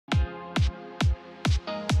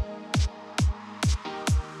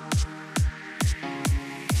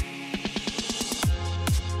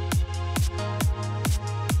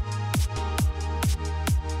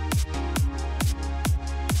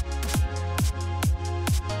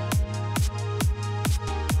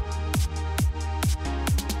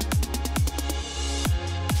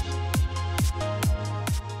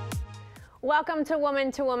welcome to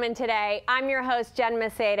Woman to Woman Today. I'm your host, Jen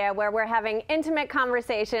Maceda, where we're having intimate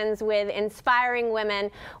conversations with inspiring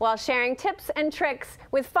women while sharing tips and tricks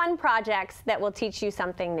with fun projects that will teach you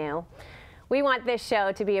something new. We want this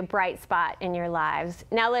show to be a bright spot in your lives.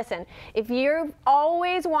 Now listen, if you've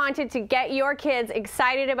always wanted to get your kids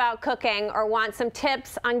excited about cooking or want some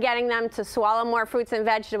tips on getting them to swallow more fruits and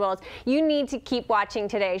vegetables, you need to keep watching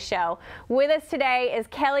today's show. With us today is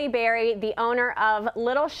Kelly Berry, the owner of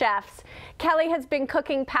Little Chefs. Kelly has been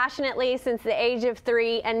cooking passionately since the age of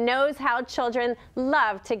 3 and knows how children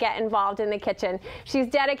love to get involved in the kitchen. She's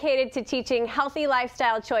dedicated to teaching healthy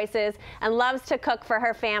lifestyle choices and loves to cook for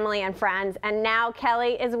her family and friends. And now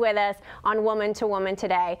Kelly is with us on Woman to Woman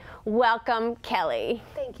Today. Welcome, Kelly.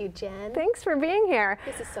 Thank you, Jen. Thanks for being here.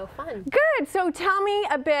 This is so fun. Good. So tell me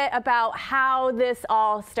a bit about how this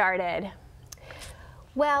all started.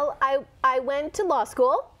 Well, I went to law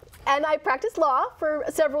school. And I practiced law for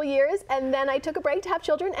several years, and then I took a break to have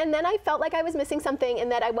children, and then I felt like I was missing something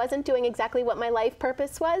and that I wasn't doing exactly what my life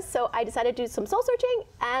purpose was, so I decided to do some soul searching,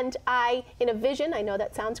 and I, in a vision, I know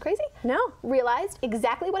that sounds crazy, realized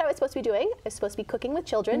exactly what I was supposed to be doing. I was supposed to be cooking with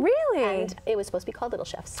children. Really? And it was supposed to be called Little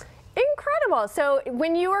Chefs. Incredible. So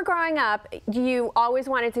when you were growing up, you always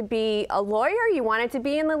wanted to be a lawyer? You wanted to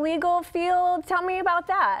be in the legal field? Tell me about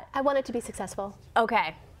that. I wanted to be successful.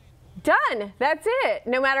 Okay. Done. That's it.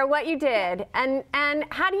 No matter what you did. And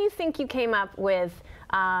how do you think you came up with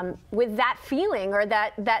that feeling or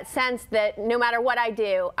that sense that no matter what I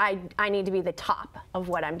do, I need to be the top of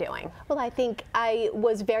what I'm doing? Well, I think I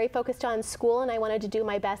was very focused on school, and I wanted to do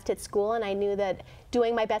my best at school, and I knew that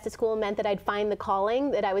doing my best at school meant that I'd find the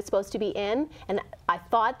calling that I was supposed to be in, and I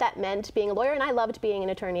thought that meant being a lawyer, and I loved being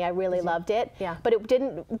an attorney. I really loved it, but it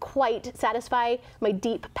didn't quite satisfy my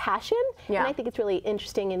deep passion, and I think it's really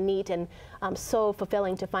interesting and neat and so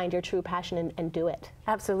fulfilling to find your true passion and do it.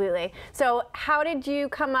 Absolutely. So how did you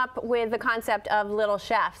come up with the concept of Little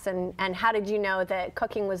Chefs, and how did you know that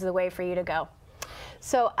cooking was the way for you to go?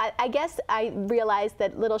 So I guess I realized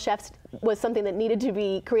that Little Chefs was something that needed to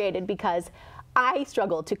be created because I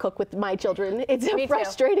struggle to cook with my children. It's a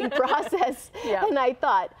frustrating process. And I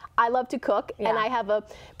thought, I love to cook, and I have a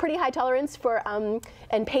pretty high tolerance for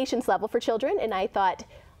and patience level for children, and I thought,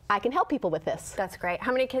 I can help people with this. That's great.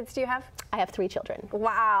 How many kids do you have? I have 3 children.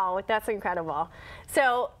 Wow, that's incredible.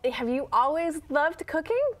 So have you always loved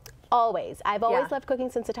cooking? Always. I've always loved cooking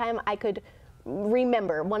since the time I could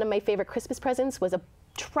remember. One of my favorite Christmas presents was a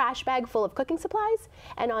trash bag full of cooking supplies,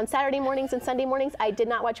 and on Saturday mornings and Sunday mornings I did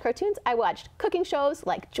not watch cartoons. I watched cooking shows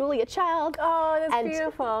like Julia Child. Oh, that's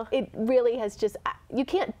beautiful. It really has just, you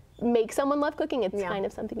can't make someone love cooking. It's kind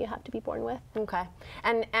of something you have to be born with. Okay.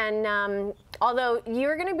 And although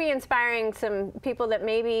you're going to be inspiring some people that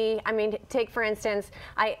maybe, I mean, take for instance,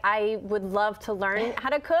 I would love to learn how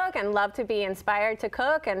to cook and love to be inspired to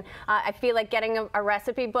cook, and I feel like getting a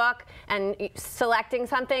recipe book and selecting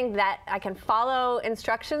something that I can follow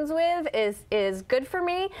instructions with is good for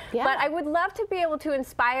me. But I would love to be able to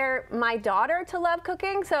inspire my daughter to love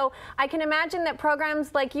cooking, so I can imagine that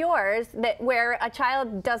programs like yours, where a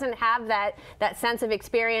child doesn't have that sense of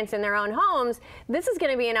experience in their own homes, this is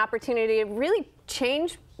going to be an opportunity to really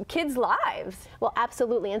change kids' lives. Well,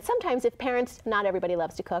 absolutely. And sometimes if parents, not everybody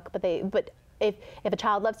loves to cook, but if a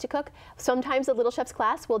child loves to cook, sometimes a Little Chefs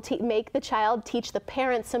class will make the child teach the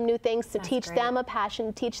parents some new things, to teach them a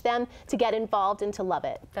passion, teach them to get involved and to love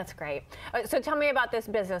it. That's great. So tell me about this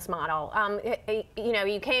business model. You know,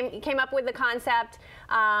 you came up with the concept.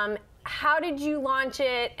 How did you launch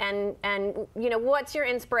it, and you know, what's your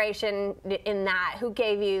inspiration in that? Who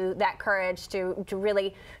gave you that courage to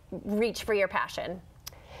really reach for your passion?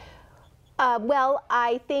 Well,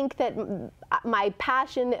 I think that my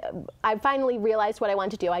passion, I finally realized what I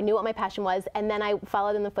wanted to do. I knew what my passion was, and then I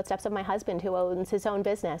followed in the footsteps of my husband, who owns his own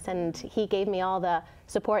business, and he gave me all the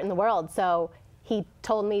support in the world. So he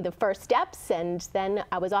told me the first steps, and then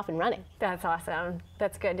I was off and running. That's awesome.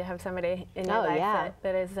 That's good to have somebody in your life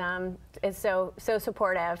that is so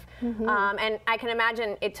supportive. And I can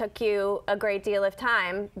imagine it took you a great deal of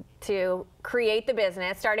time to create the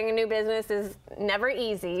business. Starting a new business is never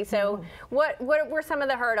easy. So what were some of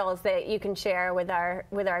the hurdles that you can share with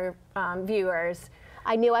our viewers?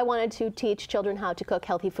 I knew I wanted to teach children how to cook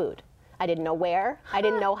healthy food. I didn't know where, I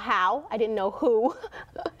didn't know how, I didn't know who,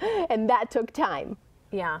 and that took time.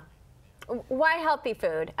 Yeah. Why healthy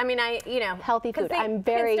food? I mean, healthy food.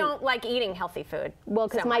 Kids don't like eating healthy food. Well,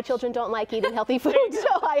 because my children don't like eating healthy food,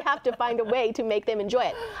 so I have to find a way to make them enjoy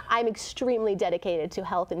it. I'm extremely dedicated to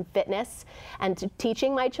health and fitness, and to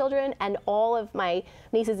teaching my children and all of my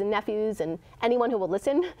nieces and nephews and anyone who will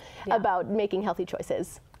listen about making healthy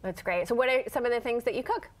choices. That's great. So what are some of the things that you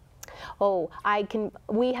cook? Oh,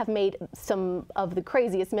 we have made some of the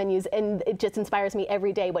craziest menus, and it just inspires me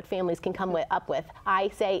every day what families can come up with. I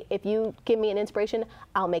say, if you give me an inspiration,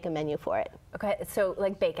 I'll make a menu for it. Okay, so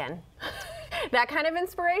like bacon. That kind of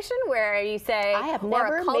inspiration where you say, I have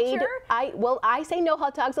never made, I say no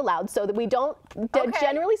hot dogs allowed, so that we don't,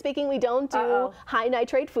 generally speaking, we don't do high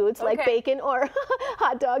nitrate foods like bacon or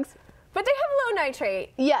hot dogs. But they have low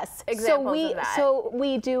nitrate. Yes. Examples of that. So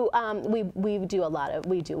we do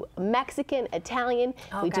we do Mexican, Italian,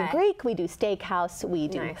 we do Greek, we do steakhouse, we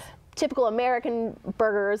do typical American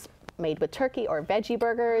burgers made with turkey or veggie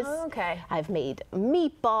burgers. I've made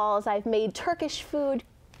meatballs, I've made Turkish food,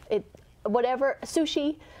 whatever,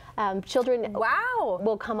 sushi. Children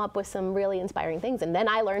will come up with some really inspiring things, and then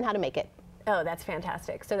I learn how to make it. Oh, that's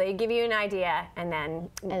fantastic. So they give you an idea, and then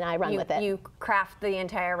I run with it. You craft the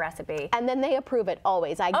entire recipe. And then they approve it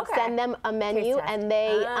always. I send them a menu, and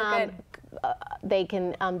they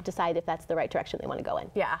can decide if that's the right direction they want to go in.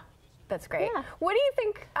 Yeah, that's great. Yeah. What do you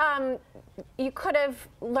think you could have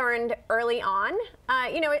learned early on?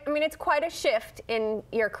 You know, I mean, it's quite a shift in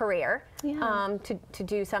your career to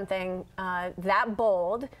do something that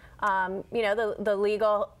bold. You know, the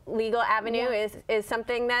legal avenue is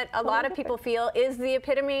something that a lot of people feel is the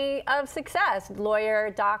epitome of success.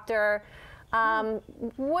 Lawyer, doctor.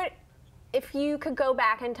 What if you could go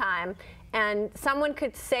back in time and someone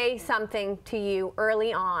could say something to you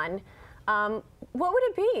early on? What would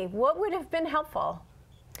it be? What would have been helpful?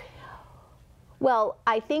 Well,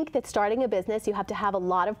 I think that starting a business, you have to have a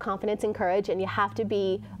lot of confidence and courage, and you have to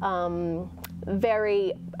be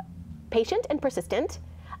very patient and persistent.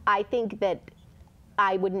 I think that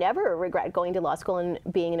I would never regret going to law school and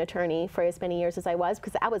being an attorney for as many years as I was,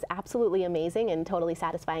 because that was absolutely amazing and totally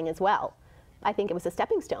satisfying as well. I think it was a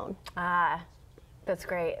stepping stone. Ah, that's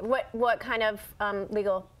great. What kind of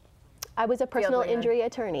legal? I was a personal injury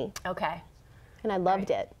attorney. Okay. And I loved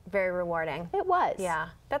it. Very rewarding. It was. Yeah,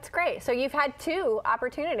 that's great. So you've had 2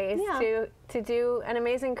 opportunities to do an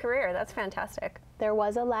amazing career. That's fantastic. There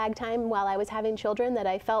was a lag time while I was having children that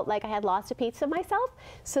I felt like I had lost a piece of myself.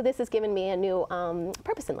 So this has given me a new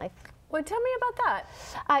purpose in life. Well, tell me about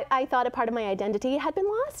that. I thought a part of my identity had been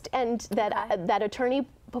lost, and that that attorney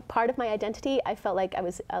part of my identity, I felt like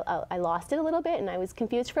I lost it a little bit, and I was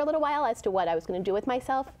confused for a little while as to what I was going to do with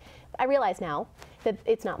myself. I realize now that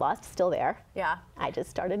it's not lost, it's still there. Yeah. I just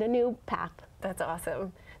started a new path. That's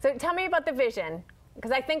awesome. So tell me about the vision,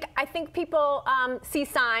 because I think people see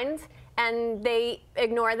signs and they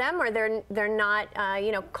ignore them, or they're not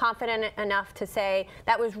you know, confident enough to say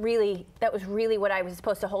that was really what I was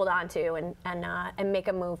supposed to hold on to and make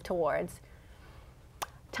a move towards.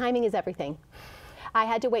 Timing is everything. I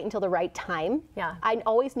had to wait until the right time. Yeah. I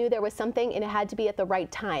always knew there was something, and it had to be at the right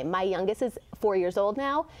time. My youngest is 4 years old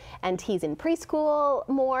now, and he's in preschool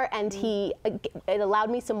more, and it allowed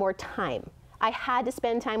me some more time. I had to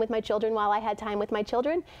spend time with my children while I had time with my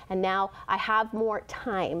children, and now I have more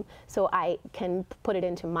time, so I can put it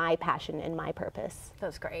into my passion and my purpose.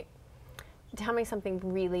 That's great. Tell me something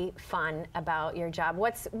really fun about your job.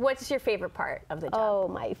 What's your favorite part of the job? Oh,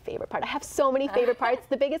 my favorite part. I have so many favorite parts.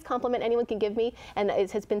 The biggest compliment anyone can give me, and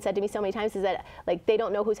it has been said to me so many times, is that like they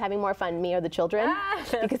don't know who's having more fun, me or the children,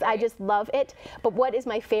 because great. I just love it. But what is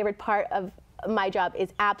my favorite part of my job is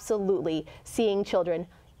absolutely seeing children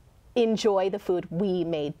enjoy the food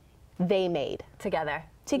they made. Together.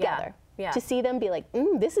 Yeah. To see them be like,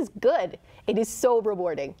 this is good. It is so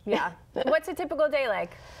rewarding. Yeah. What's a typical day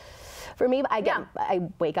like? For me, I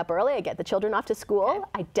wake up early, I get the children off to school,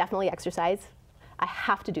 I definitely exercise. I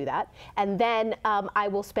have to do that. And then I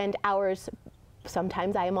will spend hours,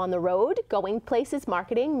 sometimes I am on the road, going places,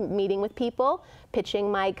 marketing, meeting with people,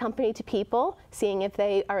 pitching my company to people, seeing if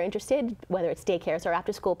they are interested, whether it's daycares or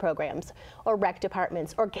after-school programs, or rec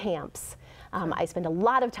departments, or camps. I spend a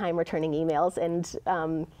lot of time returning emails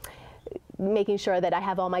and making sure that I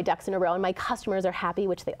have all my ducks in a row and my customers are happy,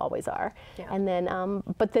 which they always are. Yeah. And then,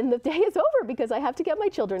 but then the day is over because I have to get my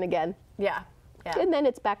children again. Yeah. And then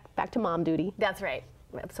it's back to mom duty. That's right.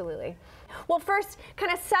 Absolutely. Well, first,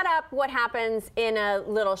 kind of set up what happens in a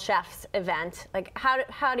Little Chefs event. Like,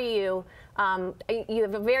 how do you have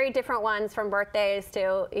very different ones, from birthdays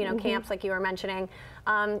to camps, like you were mentioning.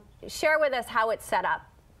 Share with us how it's set up.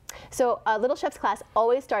 So a Little Chef's class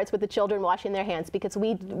always starts with the children washing their hands, because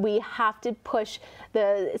we have to push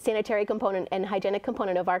the sanitary component and hygienic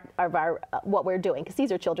component of our what we're doing, because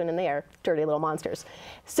these are children and they are dirty little monsters.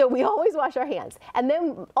 So we always wash our hands, and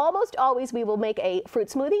then almost always we will make a fruit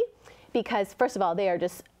smoothie, because first of all they are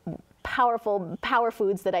just power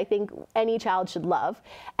foods that I think any child should love,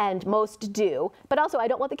 and most do. But also, I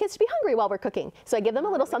don't want the kids to be hungry while we're cooking. So I give them a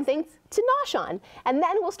little something to nosh on. And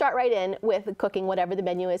then we'll start right in with cooking whatever the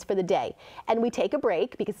menu is for the day. And we take a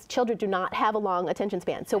break because children do not have a long attention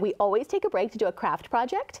span. So we always take a break to do a craft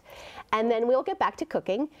project. And then we'll get back to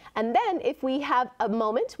cooking. And then if we have a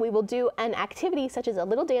moment, we will do an activity such as a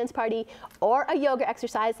little dance party or a yoga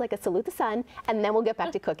exercise like a salute the sun. And then we'll get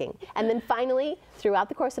back to cooking. And then finally, throughout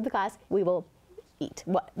the course of the class, we will eat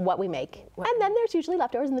what we make. And then there's usually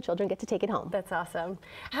leftovers and the children get to take it home. That's awesome.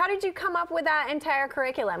 How did you come up with that entire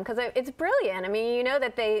curriculum? Because it's brilliant. I mean, you know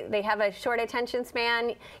that they have a short attention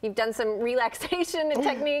span. You've done some relaxation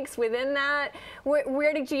techniques within that.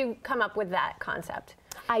 Where did you come up with that concept?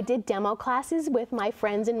 I did demo classes with my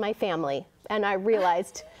friends and my family, and I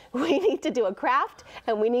realized we need to do a craft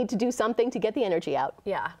and we need to do something to get the energy out.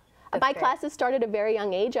 Yeah. My classes start at a very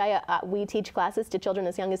young age. We teach classes to children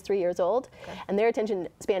as young as 3 years old, and their attention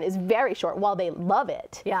span is very short. While they love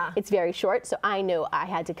it, it's very short, so I knew I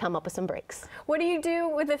had to come up with some breaks. What do you do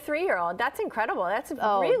with a 3-year-old? That's incredible. That's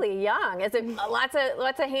really young. Is it lots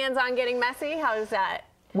of hands-on getting messy? How is that?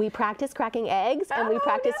 We practice cracking eggs, and we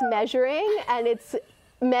practice measuring, and it's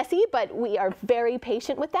messy, but we are very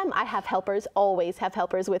patient with them. I have helpers, always have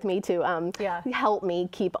helpers with me to help me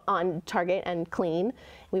keep on target and clean.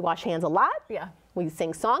 We wash hands a lot. Yeah. We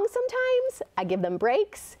sing songs sometimes. I give them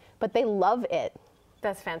breaks, but they love it.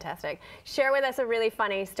 That's fantastic. Share with us a really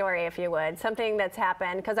funny story, if you would, something that's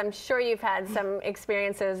happened, because I'm sure you've had some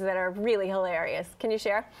experiences that are really hilarious. Can you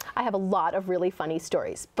share? I have a lot of really funny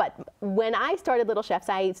stories, but when I started Little Chefs,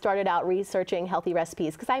 I started out researching healthy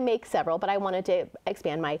recipes, because I make several, but I wanted to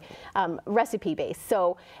expand my recipe base.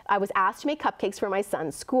 So I was asked to make cupcakes for my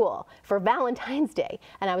son's school for Valentine's Day,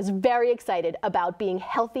 and I was very excited about being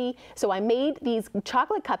healthy. So I made these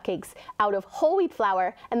chocolate cupcakes out of whole wheat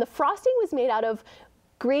flour, and the frosting was made out of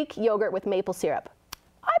Greek yogurt with maple syrup.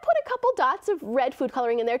 I put a couple dots of red food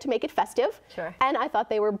coloring in there to make it festive, and I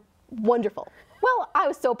thought they were wonderful. Well, I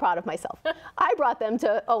was so proud of myself. I brought them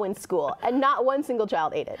to Owen's school, and not one single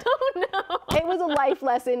child ate it. Oh, no. It was a life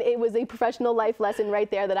lesson. It was a professional life lesson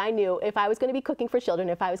right there that I knew if I was going to be cooking for children,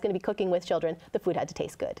 if I was going to be cooking with children, the food had to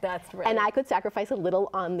taste good. That's right. And I could sacrifice a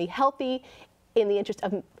little on the healthy in the interest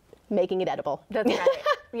of making it edible. That's right.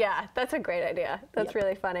 Yeah, that's a great idea. That's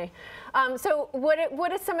really funny. So what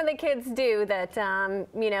do some of the kids do that,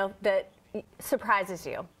 you know, that surprises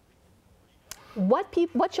you?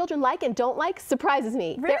 What children like and don't like surprises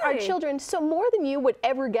me. Really? There are children, so more than you would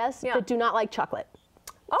ever guess, that do not like chocolate.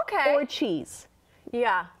 Okay. Or cheese.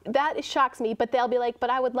 Yeah. That shocks me, but they'll be like, but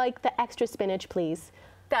I would like the extra spinach, please.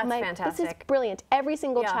 That's fantastic. This is brilliant. Every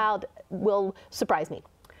single child will surprise me.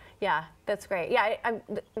 Yeah, that's great. Yeah,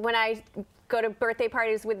 when I go to birthday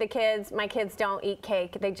parties with the kids, my kids don't eat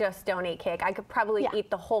cake. They just don't eat cake. I could probably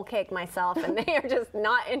eat the whole cake myself, and they are just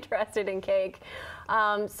not interested in cake.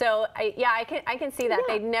 So I can see that.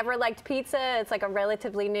 They never liked pizza. It's like a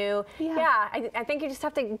relatively new. I think you just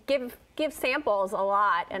have to give samples a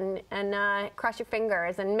lot and cross your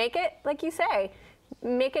fingers and make it, like you say,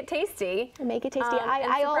 make it tasty. Make it tasty.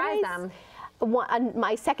 I always surprise them.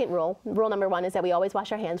 My second rule number 1 is that we always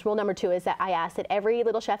wash our hands. Rule number 2 is that I ask that every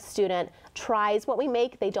Little Chef student tries what we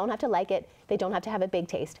make. They don't have to like it. They don't have to have a big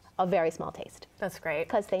taste, a very small taste. That's great.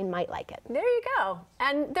 Because they might like it. There you go.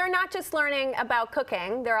 And they're not just learning about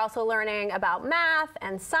cooking. They're also learning about math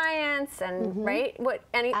and science and, right?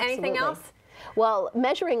 Anything else? Well,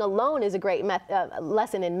 measuring alone is a great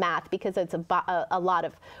lesson in math because it's a lot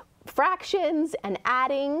of fractions and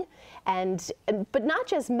adding, but not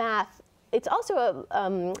just math. It's also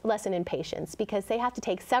a lesson in patience because they have to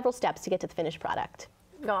take several steps to get to the finished product.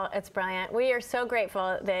 Oh, it's brilliant. We are so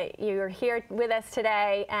grateful that you're here with us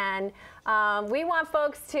today, and we want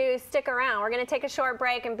folks to stick around. We're going to take a short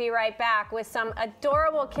break and be right back with some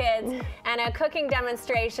adorable kids and a cooking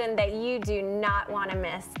demonstration that you do not want to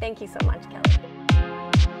miss. Thank you so much, Kelly.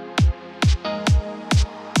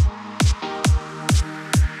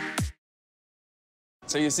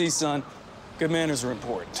 So you see, son, good manners are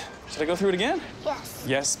important. Should I go through it again? Yes.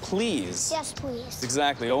 Yes, please. Yes, please.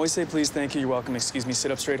 Exactly. Always say please, thank you, you're welcome, excuse me,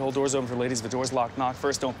 sit up straight, hold doors open for ladies. If the door's locked, knock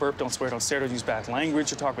first. Don't burp, don't swear, don't stare, don't use bad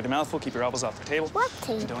language, or talk with your mouth full. Keep your elbows off the table. What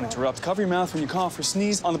table? And don't interrupt. Cover your mouth when you cough or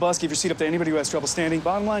sneeze. On the bus, give your seat up to anybody who has trouble standing.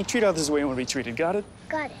 Bottom line, treat others the way you want to be treated. Got it?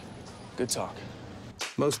 Got it. Good talk.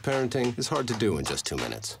 Most parenting is hard to do in just 2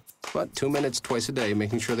 minutes. But 2 minutes twice a day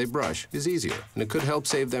making sure they brush is easier, and it could help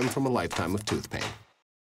save them from a lifetime of tooth pain.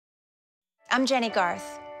 I'm Jenny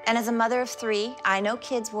Garth, and as a mother of 3, I know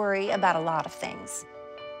kids worry about a lot of things.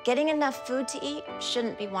 Getting enough food to eat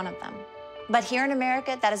shouldn't be one of them. But here in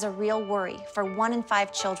America, that is a real worry for 1 in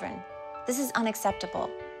 5 children, This is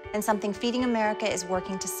unacceptable and something Feeding America is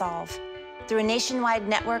working to solve. Through a nationwide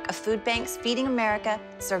network of food banks, Feeding America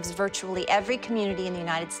serves virtually every community in the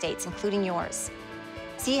United States, including yours.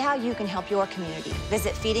 See how you can help your community.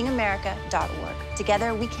 Visit feedingamerica.org.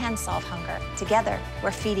 Together, we can solve hunger. Together,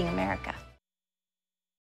 we're Feeding America.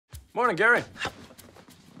 Morning, Gary.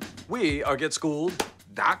 We are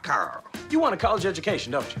GetSchooled.com. You want a college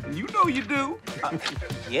education, don't you? You know you do.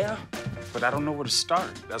 Yeah, but I don't know where to start.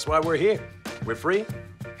 That's why we're here. We're free,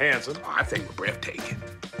 handsome, I think we're breathtaking.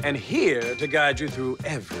 and here to guide you through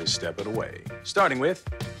every step of the way, starting with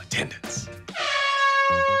attendance.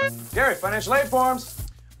 Gary, financial aid forms.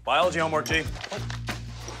 Biology homework, G.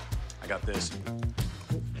 I got this.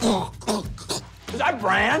 Is that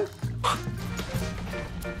Bran?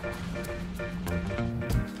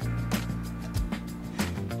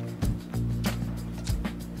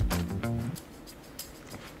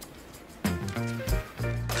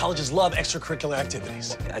 Colleges love extracurricular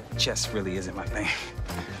activities. Chess really isn't my thing.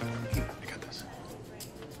 I got this.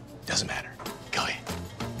 Doesn't matter. Go ahead.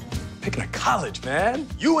 Picking a college, man.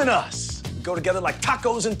 You and us. We go together like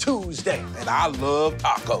tacos and Tuesday. And I love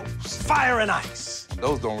tacos. Fire and ice.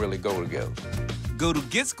 Those don't really go together. Go to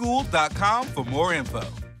GetSchooled.com for more info.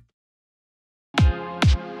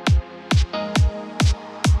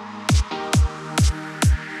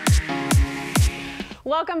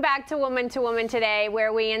 Welcome back to Woman2Woman Today,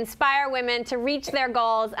 where we inspire women to reach their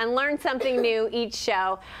goals and learn something new each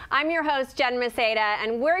show. I'm your host, Jen Maceda,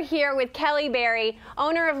 and we're here with Kelly Berry,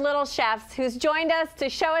 owner of Little Chefs, who's joined us to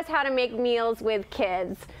show us how to make meals with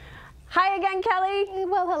kids. Hi again, Kelly.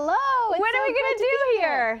 Well, hello. What are we going to do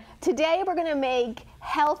here? Today we're going to make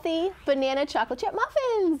healthy banana chocolate chip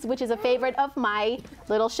muffins, which is a favorite of my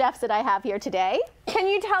little chefs that I have here today. Can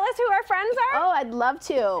you tell us who our friends are? Oh, I'd love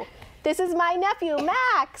to. This is my nephew,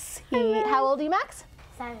 Max. How old are you, Max?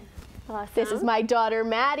 7. Awesome. This is my daughter,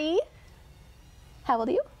 Maddie. How old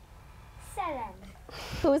are you? 7.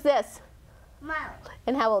 Who is this? Molly.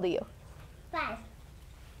 And how old are you? 5.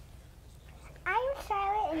 I'm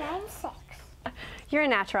Charlotte and I'm 6. You're a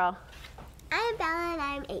natural. I'm Bella and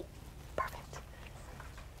I'm 8. Perfect.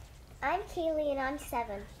 I'm Keely and I'm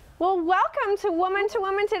 7. Well, welcome to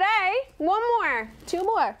Woman2Woman Today. One more. 2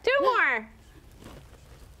 more. 2 more.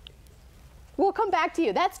 We'll come back to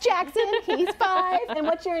you. That's Jackson. He's 5. And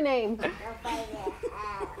what's your name?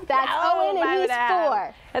 That's Owen, and he's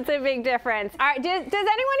 4. That's a big difference. All right, does anyone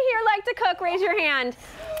here like to cook? Raise your hand.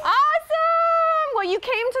 Awesome! Well, you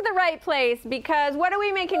came to the right place because what are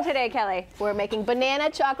we making today, Kelly? We're making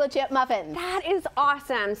banana chocolate chip muffins. That is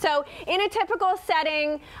awesome. So in a typical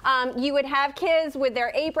setting, you would have kids with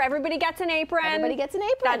their apron. Everybody gets an apron. Everybody gets an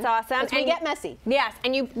apron. That's awesome. And we get messy. Yes,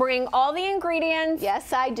 and you bring all the ingredients.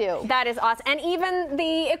 Yes, I do. That is awesome. And even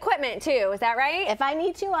the equipment too, is that right? If I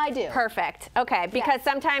need to, I do. Perfect. Okay, because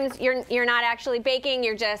sometimes you're not actually baking,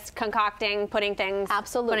 you're just concocting, putting things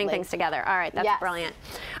together. All right, that's brilliant.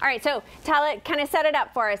 All right, so kind of set it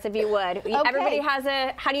up for us if you would. Okay. Everybody has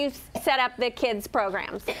how do you set up the kids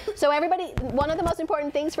programs? So one of the most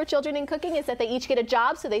important things for children in cooking is that they each get a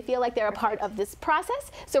job so they feel like they're a part of this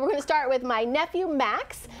process. So we're going to start with my nephew,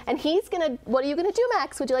 Max, and what are you going to do,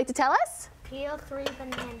 Max? Would you like to tell us? Peel 3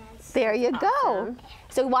 bananas. There you go.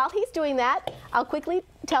 So while he's doing that, I'll quickly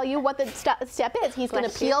tell you what the step is. He's going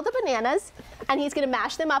to peel the bananas, and he's going to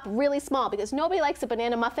mash them up really small because nobody likes a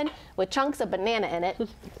banana muffin with chunks of banana in it.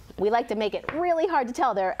 We like to make it really hard to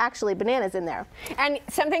tell there are actually bananas in there. And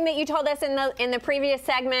something that you told us in the previous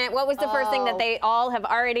segment, what was the first thing that they all have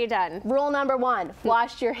already done? Rule number 1,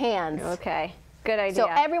 wash your hands. Okay. Good idea. So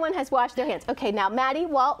everyone has washed their hands. Okay, now Maddie,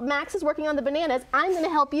 while Max is working on the bananas, I'm going to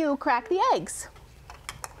help you crack the eggs.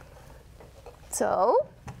 So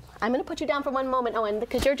I'm going to put you down for one moment, Owen,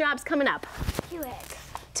 because your job's coming up. 2 eggs.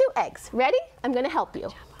 2 eggs. Ready? I'm going to help you.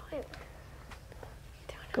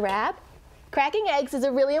 Grab. Cracking eggs is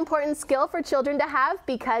a really important skill for children to have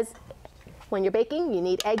because when you're baking, you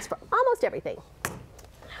need eggs for almost everything.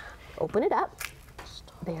 Open it up.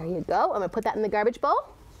 There you go. I'm going to put that in the garbage bowl.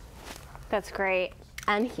 That's great.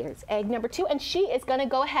 And here's egg number 2. And she is going to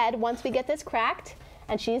go ahead once we get this cracked,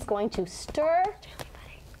 and she's going to stir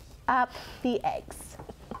up the eggs.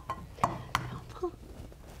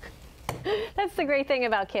 That's the great thing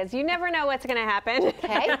about kids. You never know what's going to happen.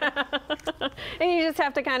 Okay. And you just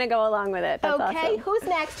have to kind of go along with it. That's okay. awesome. Who's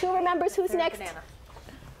next? Who remembers who's next? Banana.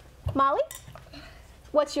 Molly?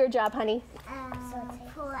 What's your job, honey?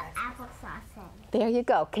 Pour applesauce in. There you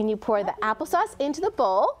go. Can you pour the applesauce into the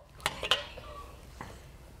bowl?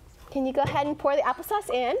 Can you go ahead and pour the applesauce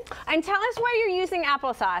in? And tell us why you're using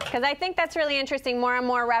applesauce, because I think that's really interesting. More and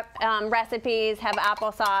more recipes have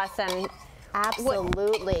applesauce. And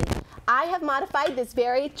absolutely. I I have modified this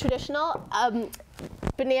very traditional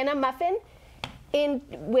banana muffin.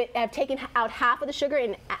 I've taken out half of the sugar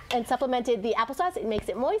and supplemented the applesauce. It makes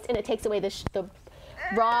it moist, and it takes away the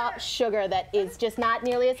raw sugar that is just not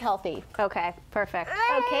nearly as healthy. Okay, perfect.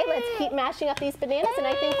 Okay, let's keep mashing up these bananas, and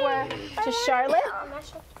I think we're to Charlotte.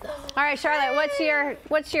 All right, Charlotte,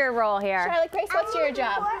 what's your role here? Charlotte Grace, what's your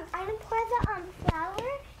job? I'm gonna pour the flour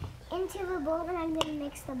into the bowl, and I'm gonna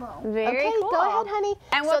mix the bowl. Very okay, cool. go ahead, honey.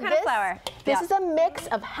 And what kind of flour? This is a mix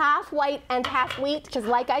of half white and half wheat, because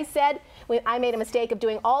like I said, I made a mistake of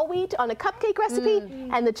doing all wheat on a cupcake recipe,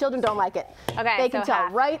 and the children don't like it. Okay, they can so tell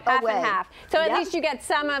right half away. And half. So at least you get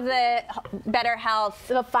some of the better health.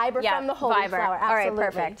 The fiber from the whole fiber. flour. All right, Absolutely.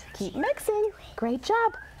 perfect. Keep mixing. Great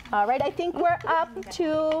job. All right, I think we're up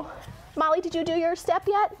to Molly. Did you do your step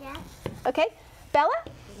yet? Yeah. Okay, Bella.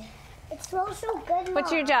 It smells so good.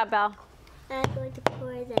 What's your job, Belle? I'm going to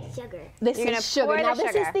pour the sugar. This You're is gonna sugar. pour the Now this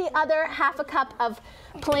sugar. is the other half a cup of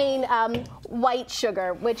plain white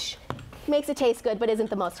sugar, which makes it taste good but isn't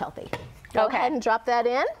the most healthy. Go Okay. ahead and drop that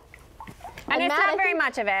in. And it's Matt, not very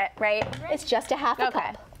much of it, right? It's just a half a Okay.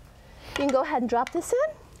 cup. You can go ahead and drop this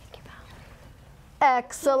in.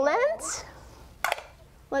 Excellent.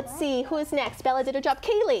 Let's see, who is next? Bella did her job.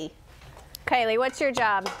 Kaylee. Kylie, what's your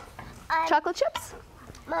job? Chocolate chips?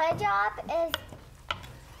 My job is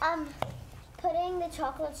putting the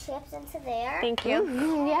chocolate chips into there. Thank you.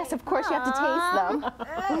 Yes, of course you have to taste them.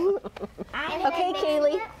 Okay,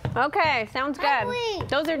 Kaylee. Okay, sounds good. Wait.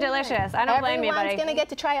 Those are delicious. I don't blame you, Everyone's buddy. going to get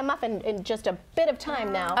to try a muffin in just a bit of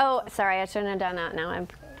time now. Oh, sorry, I shouldn't have done that. Now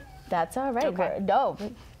That's all right. Okay. No,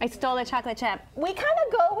 I stole the chocolate chip. we kind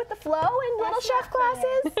of go with the flow in little chef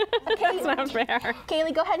classes. That's not fair.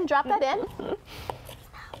 Kaylee, go ahead and drop that in.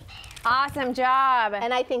 Awesome job.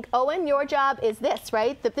 And I think, Owen, your job is this,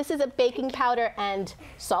 right? That this is a baking powder and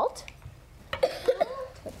salt. Put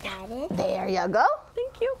that in. There you go.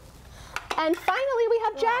 Thank you. And finally, we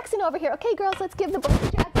have Jackson over here. Okay, girls, let's give the bowl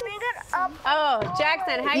to Jackson. Oh,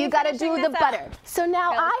 Jackson, how You got to finishing do the this up? butter. So now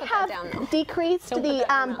Okay, let's I put that down, have though. decreased Don't put the that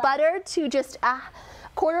in your mouth. butter to just a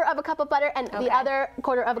quarter of a cup of butter, and Okay. the other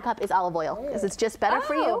quarter of a cup is olive oil, because it's just better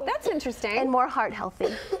for you That's interesting. and more heart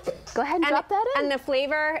healthy. Go ahead and drop that in. And the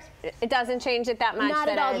flavor, it doesn't change it that much. Not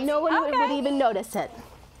that at all. it's- No one would Okay. even notice it.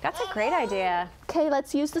 That's a great idea. Okay,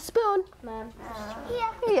 let's use the spoon. Mom.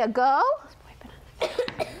 Here you go.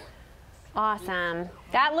 Awesome.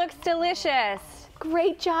 That looks delicious.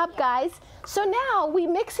 Great job, guys. So now we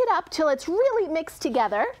mix it up till it's really mixed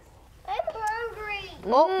together. I'm hungry.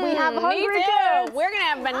 Oh, we have hungry Me too. kids. We're gonna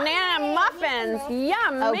have banana muffins.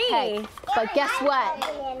 Yummy. Okay, but guess what?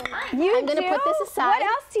 You I'm gonna do? put this aside. What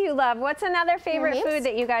else do you love? What's another favorite Names? food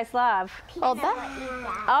that you guys love? Oh,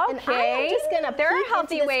 that. And Okay. I'm just gonna there peek are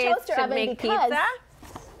healthy into this ways toaster to oven make because pizza.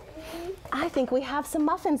 I think we have some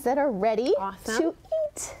muffins that are ready Awesome. to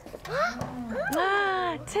eat.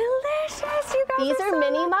 Ah, delicious. You guys These are so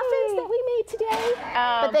mini lucky. muffins that we made today.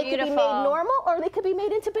 Oh, but they could be beautiful. made normal or they could be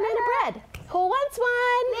made into banana bread. Who wants one?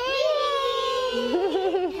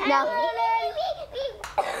 Now,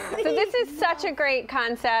 So this is such a great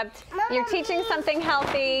concept. You're teaching something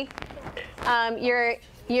healthy.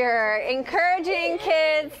 You're encouraging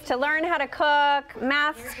kids to learn how to cook,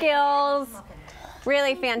 math skills.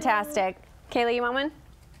 Really fantastic. Kaylee, you want one?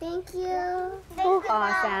 Thank you.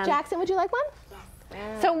 Awesome. Jackson, would you like one?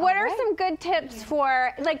 So what are some good tips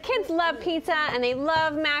for, like, kids love pizza and they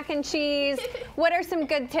love mac and cheese. What are some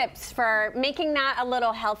good tips for making that a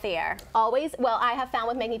little healthier? Always. Well, I have found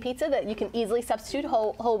with making pizza that you can easily substitute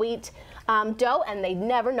whole wheat dough and they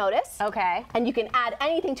never notice. Okay. And you can add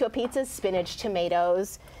anything to a pizza: spinach,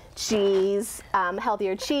 tomatoes, cheese,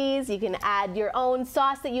 healthier cheese. You can add your own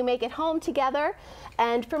sauce that you make at home together.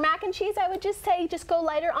 And for mac and cheese, I would just say just go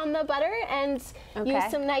lighter on the butter and use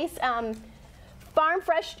some nice farm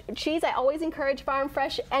fresh cheese. I always encourage farm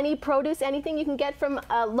fresh. Any produce, anything you can get from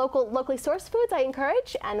locally sourced foods, I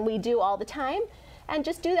encourage, and we do all the time. And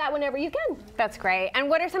just do that whenever you can. That's great. And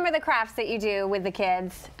what are some of the crafts that you do with the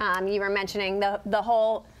kids? You were mentioning the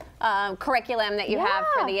whole curriculum that you have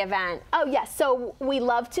for the event. Oh yes, so we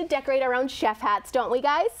love to decorate our own chef hats, don't we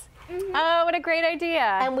guys? Oh, what a great idea.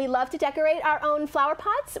 And we love to decorate our own flower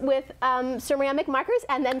pots with ceramic markers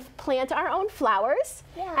and then plant our own flowers.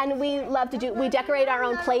 Yeah. And we love to we decorate our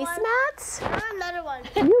own placemats. Another one.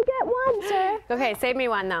 You get one, sir. Okay, save me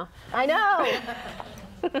one though. I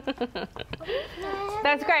know.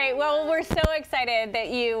 That's great. Well, we're so excited that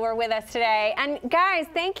you were with us today. And guys,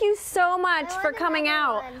 thank you so much for coming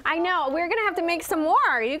out. I know, we're going to have to make some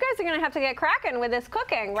more. You guys are going to have to get cracking with this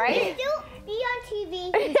cooking, right? Be on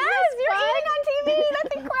TV. Yes, you're eating on TV.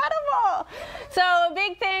 That's incredible. So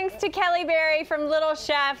big thanks to Kelly Berry from Little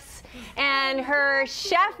Chefs and her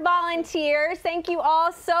chef volunteers. Thank you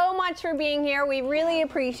all so much for being here. We really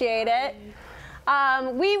appreciate it.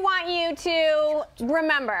 We want you to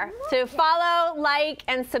remember to follow, like,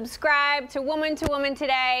 and subscribe to Woman2Woman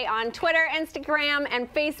Today on Twitter, Instagram,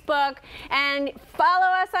 and Facebook. And follow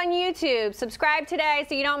us on YouTube. Subscribe today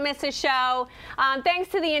so you don't miss a show. Thanks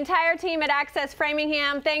to the entire team at Access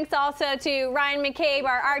Framingham. Thanks also to Ryan McCabe,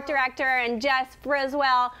 our art director, and Jess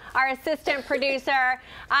Briswell, our assistant producer.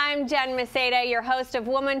 I'm Jen Maceda, your host of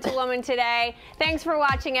Woman2Woman Today. Thanks for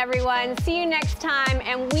watching, everyone. See you next time,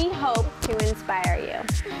 and we hope to inspire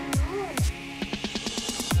you.